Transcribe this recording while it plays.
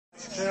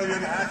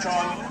Australian hat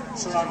on,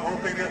 so I'm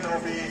hoping that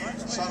there'll be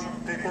some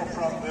people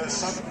from the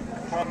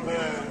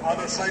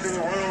other side of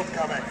the world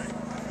coming.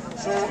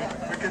 So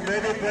we can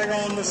maybe bring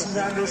on the St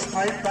Andrews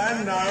Pipe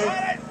Band now,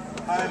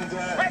 and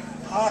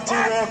hearty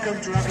welcome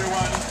to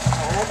everyone.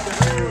 I hope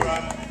that you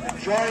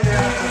enjoy the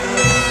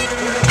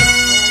afternoon.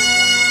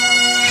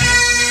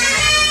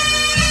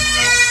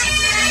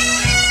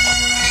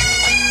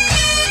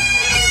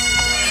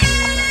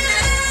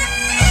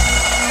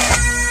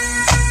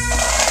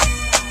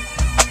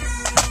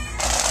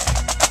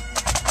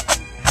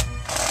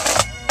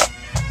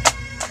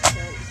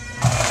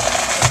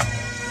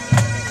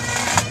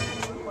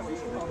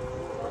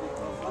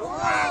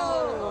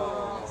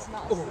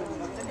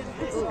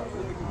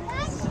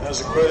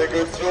 There's quite a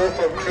good throw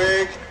from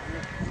Craig,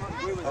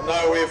 and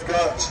now we've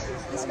got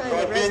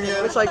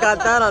Binion. Wish I got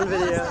that on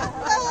video.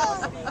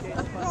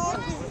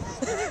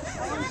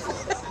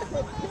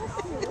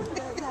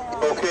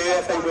 Okay,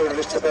 I think we're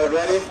just about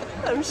ready.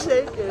 I'm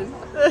shaking.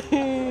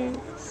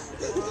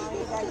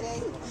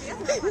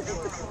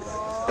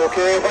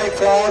 Okay, white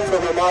flag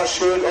from the march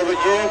shoot over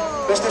here.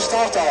 Mr.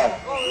 Starter.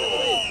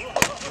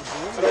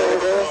 There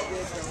we go.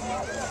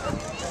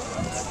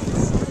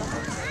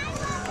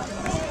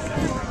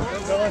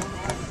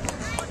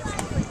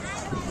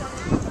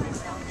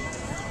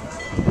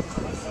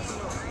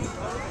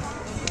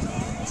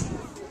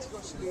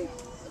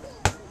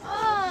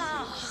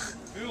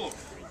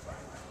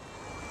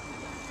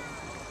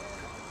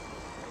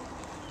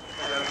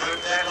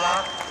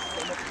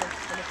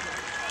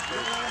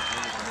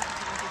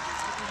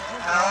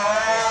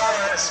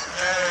 Oh, that's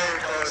very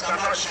close. I'm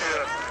not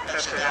sure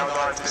if she held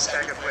on to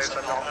second place,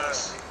 but not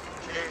this.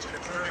 Kate's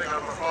improving her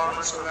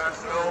performance with that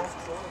throw.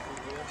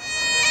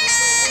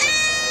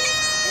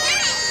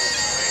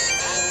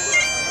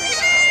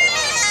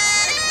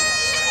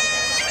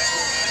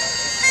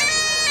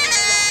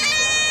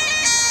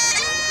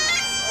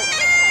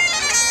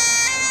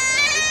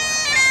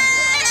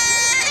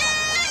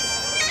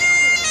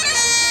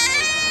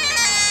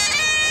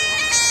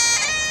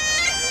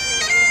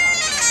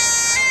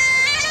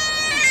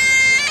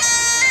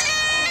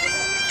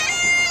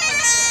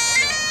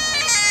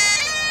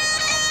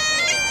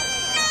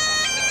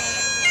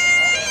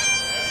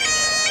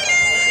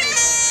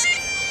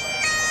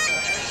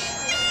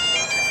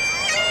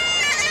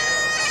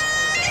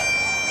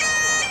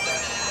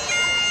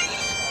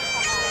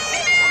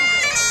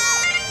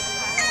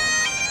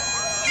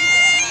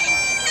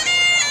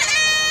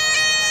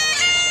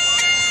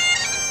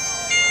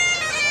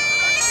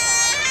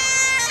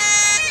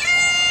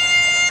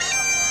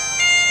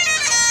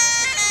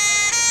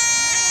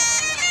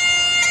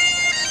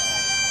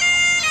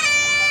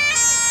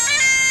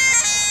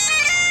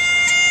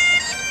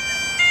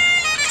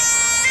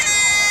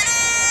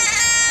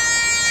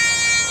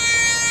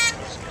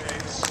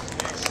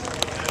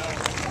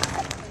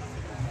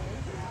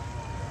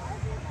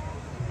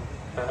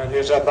 And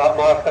here's our back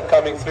marker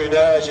coming through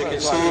now, as you can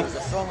see.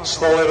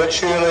 Slowly but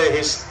surely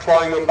he's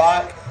clawing them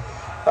back.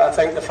 But I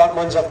think the front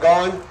ones have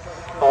gone.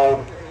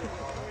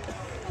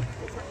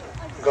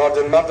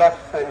 Gordon Murdoch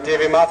and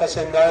Davy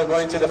Matheson now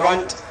going to the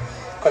front,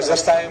 because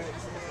this time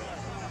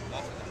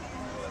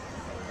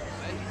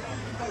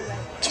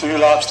 2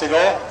 laps to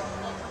go.